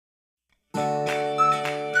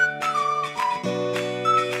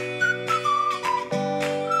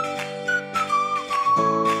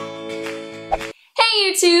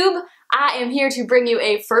am here to bring you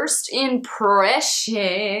a first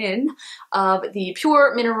impression of the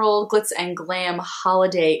Pure Mineral Glitz and Glam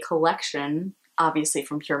Holiday Collection, obviously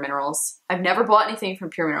from Pure Minerals. I've never bought anything from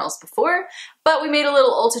Pure Minerals before, but we made a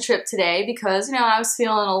little Ulta trip today because, you know, I was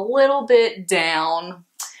feeling a little bit down.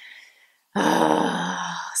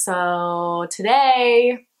 So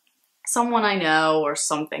today, someone I know or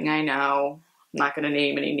something I know, I'm not going to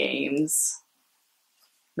name any names,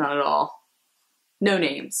 not at all, no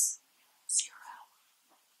names.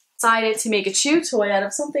 Decided to make a chew toy out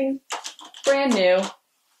of something brand new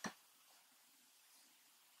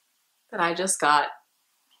that I just got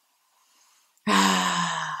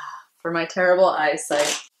for my terrible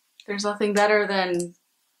eyesight. There's nothing better than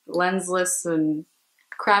lensless and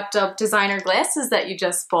crapped up designer glasses that you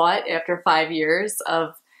just bought after 5 years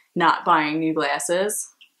of not buying new glasses.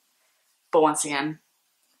 But once again,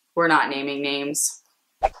 we're not naming names.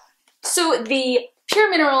 So the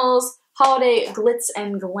Pure Minerals Holiday Glitz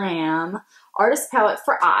and Glam Artist Palette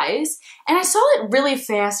for Eyes, and I saw it really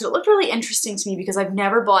fast and it looked really interesting to me because I've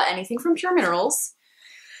never bought anything from Pure Minerals,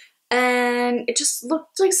 and it just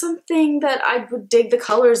looked like something that I would dig the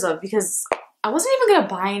colors of because I wasn't even gonna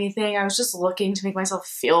buy anything. I was just looking to make myself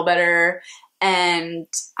feel better, and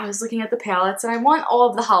I was looking at the palettes, and I want all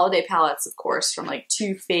of the holiday palettes, of course, from like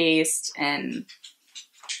Too Faced and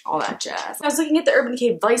all that jazz. I was looking at the Urban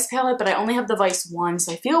Decay Vice palette, but I only have the Vice 1,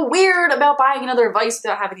 so I feel weird about buying another Vice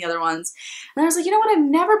without having the other ones. And I was like, you know what, I've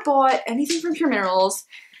never bought anything from Pure Minerals.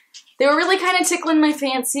 They were really kind of tickling my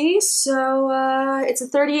fancy, so it's a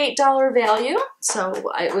 $38 value. So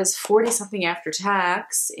it was 40 something after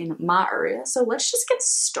tax in my area. So let's just get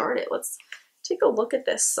started. Let's take a look at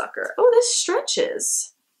this sucker. Oh, this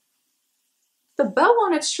stretches. The bow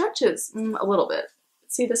on it stretches a little bit.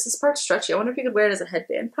 See, this is part stretchy. I wonder if you could wear it as a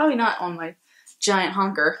headband. Probably not on my giant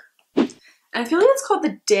honker. And I feel like it's called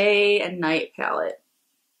the Day and Night palette.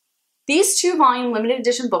 These 2-volume limited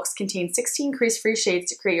edition books contain 16 crease-free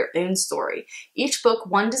shades to create your own story. Each book,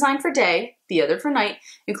 one designed for day, the other for night,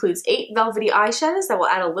 includes 8 velvety eyeshadows that will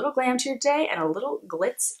add a little glam to your day and a little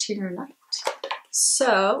glitz to your night.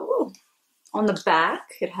 So, on the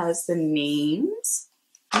back, it has the names.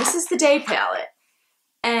 This is the Day palette.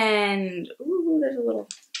 And, ooh, there's a little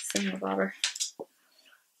thingamabobber.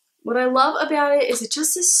 What I love about it is it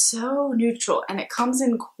just is so neutral, and it comes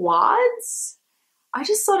in quads. I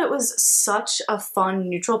just thought it was such a fun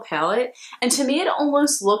neutral palette, and to me it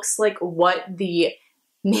almost looks like what the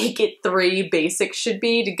Naked 3 basic should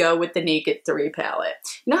be to go with the Naked 3 palette.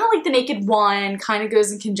 You know how like the Naked 1 kind of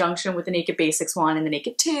goes in conjunction with the Naked Basics 1, and the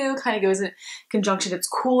Naked 2 kind of goes in conjunction, it's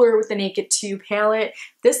cooler with the Naked 2 palette.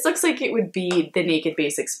 This looks like it would be the Naked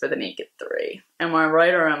Basics for the Naked 3. Am I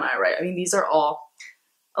right or am I right? I mean, these are all,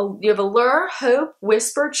 you have Allure, Hope,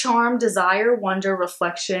 Whisper, Charm, Desire, Wonder,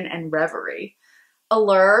 Reflection, and Reverie.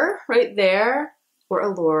 Allure, right there, or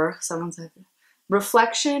Allure, someone said.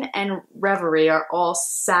 Reflection and Reverie are all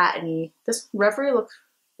satiny. This Reverie looks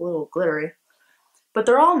a little glittery, but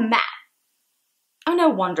they're all matte. I know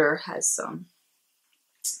Wonder has some,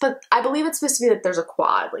 but I believe it's supposed to be that there's a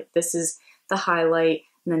quad. Like this is the highlight,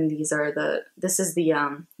 and then these are this is the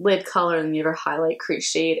lid color, and you have your highlight crease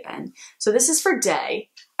shade, and so this is for day.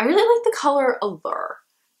 I really like the color Allure,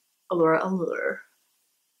 Allure,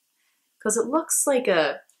 because it looks like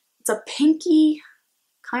it's a pinky,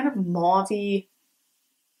 kind of mauvey,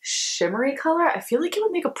 shimmery color. I feel like it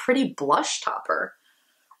would make a pretty blush topper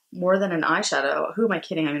more than an eyeshadow. Who am I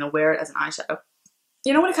kidding? I'm gonna wear it as an eyeshadow.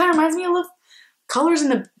 You know what it kind of reminds me of? Colors in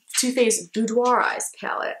the Too Faced Boudoir Eyes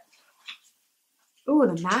palette. Ooh,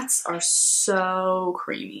 the mattes are so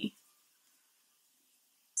creamy.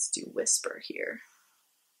 Let's do Whisper here.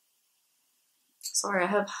 Sorry, I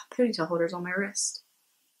have ponytail holders on my wrist.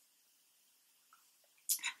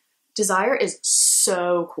 Desire is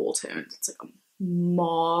so cool toned. It's like a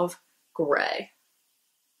mauve gray.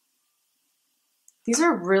 These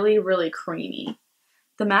are really, really creamy.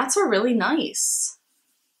 The mattes are really nice.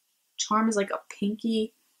 Charm is like a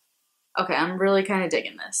pinky. Okay, I'm really kind of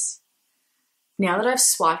digging this. Now that I've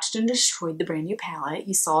swatched and destroyed the brand new palette,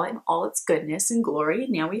 you saw it in all its goodness and glory.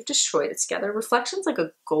 Now we've destroyed it together. Reflection's like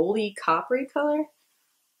a goldy, coppery color.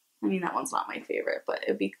 I mean, that one's not my favorite, but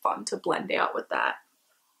it'd be fun to blend out with that.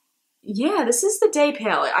 Yeah, this is the Day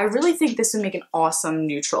palette. I really think this would make an awesome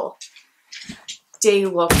neutral day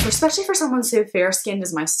look, especially for someone so fair-skinned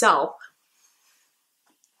as myself.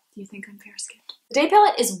 Do you think I'm fair-skinned? The Day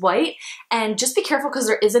palette is white, and just be careful because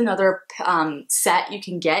there is another set you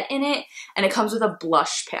can get in it, and it comes with a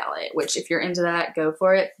blush palette, which if you're into that, go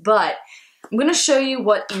for it. But I'm going to show you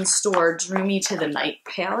what in store drew me to the Night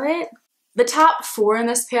palette. The top 4 in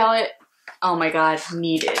this palette, oh my god,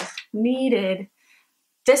 needed. needed.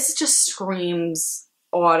 This just screams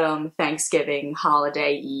autumn, Thanksgiving,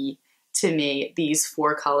 holiday-y to me, these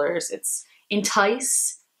 4 colors. It's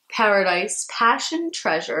Entice, Paradise, Passion,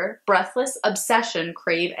 Treasure, Breathless, Obsession,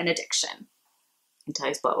 Crave, and Addiction.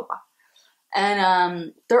 Entice, blah, blah, blah.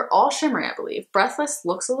 And they're all shimmery, I believe. Breathless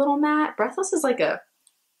looks a little matte. Breathless is like a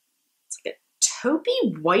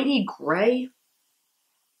taupey, whitey gray.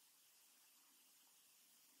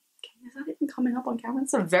 Is that even coming up on camera?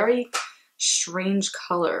 It's a very strange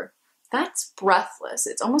color. That's Breathless.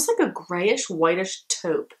 It's almost like a grayish, whitish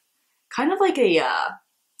taupe. Kind of like a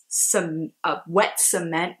wet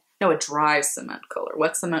cement. No, a dry cement color.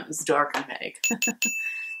 Wet cement is dark and vague.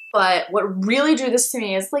 But what really drew this to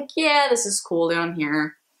me is like, yeah, this is cool down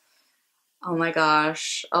here. Oh my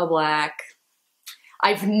gosh, a black.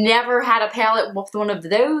 I've never had a palette with one of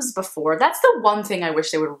those before. That's the one thing I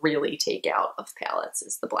wish they would really take out of palettes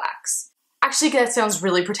is the blacks. Actually, that sounds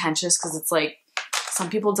really pretentious because it's like, some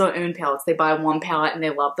people don't own palettes. They buy one palette and they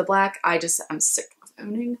love the black. I'm sick of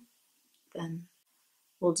owning. Then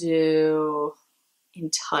we'll do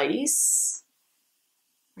Entice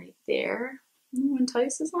right there.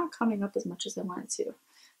 Entice is not coming up as much as I wanted to.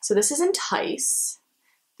 So this is Entice.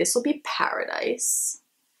 This will be Paradise.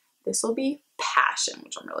 This will be Passion,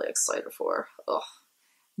 which I'm really excited for. Ugh.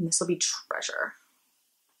 And this will be Treasure.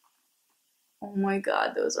 Oh my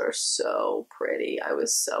god, those are so pretty. I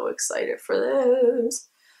was so excited for those.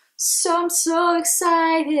 So I'm so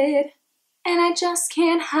excited, and I just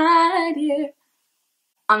can't hide it.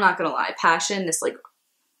 I'm not gonna lie, Passion, this like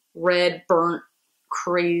red, burnt,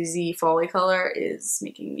 crazy folly color is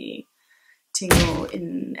making me tingle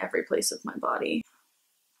in every place of my body.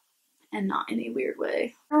 And not in a weird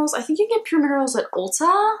way. Minerals, I think you can get Pure Minerals at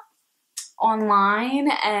Ulta,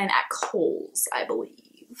 online, and at Kohl's, I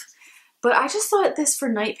believe. But I just thought this for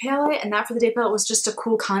night palette and that for the day palette was just a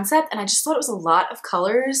cool concept, and I just thought it was a lot of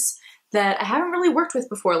colors that I haven't really worked with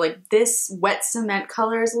before. Like this wet cement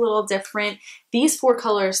color is a little different. These 4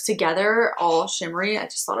 colors together, all shimmery, I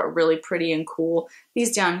just thought are really pretty and cool.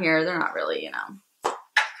 These down here, they're not really, you know,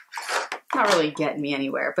 not really getting me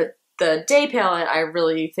anywhere. But the day palette, I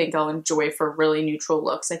really think I'll enjoy for really neutral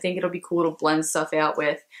looks. I think it'll be cool to blend stuff out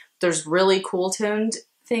with. There's really cool toned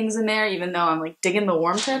things in there, even though I'm like digging the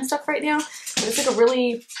warm tone stuff right now. But it's like a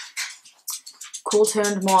really cool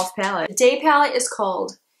toned mauve palette. The day palette is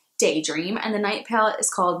called Daydream, and the night palette is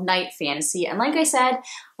called Night Fantasy. And like I said,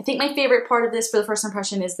 I think my favorite part of this for the first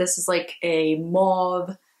impression is this is like a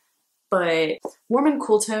mauve, but warm and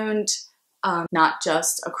cool toned, not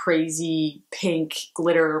just a crazy pink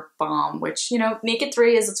glitter bomb, which, you know, Naked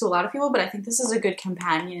 3 is to a lot of people, but I think this is a good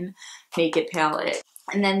companion Naked palette.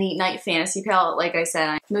 And then the Night Fantasy palette, like I said,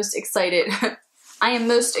 I'm most excited. I am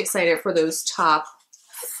most excited for those top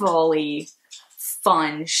folly,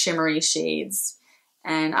 fun, shimmery shades.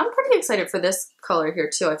 And I'm pretty excited for this color here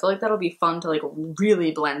too. I feel like that'll be fun to like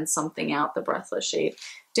really blend something out, the Breathless shade.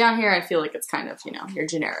 Down here, I feel like it's kind of, you know, your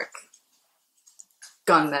generic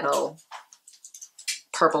gunmetal,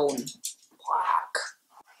 purple and black.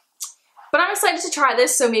 But I'm excited to try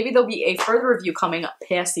this, so maybe there'll be a further review coming up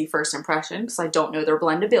past the first impression, because I don't know their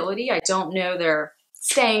blendability. I don't know their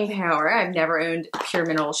staying power. I've never owned Pure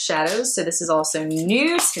Mineral shadows, so this is also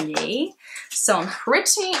new to me. So I'm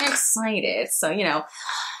pretty excited. So, you know,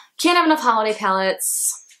 can't have enough holiday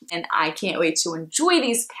palettes, and I can't wait to enjoy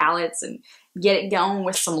these palettes and get it going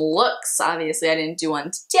with some looks. Obviously, I didn't do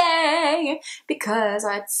one today because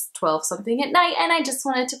it's 12 something at night, and I just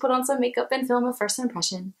wanted to put on some makeup and film a first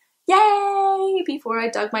impression. Yay! Before I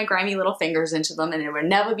dug my grimy little fingers into them, and it would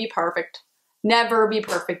never be perfect. Never be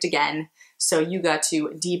perfect again. So you got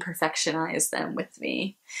to de-perfectionize them with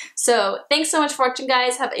me. So thanks so much for watching,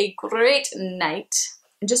 guys. Have a great night.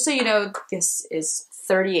 And just so you know, this is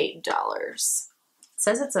 $38. It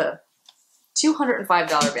says it's a $205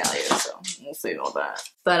 value, so we'll see about that.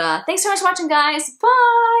 But thanks so much for watching, guys.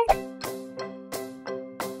 Bye!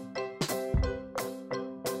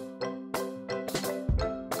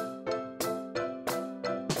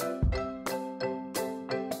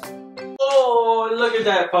 Oh, look at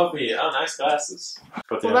that puppy. Oh, nice glasses.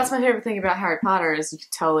 Well, that's my favorite thing about Harry Potter is you can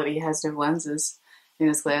tell that he has no lenses in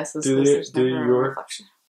his glasses. Do your reflection?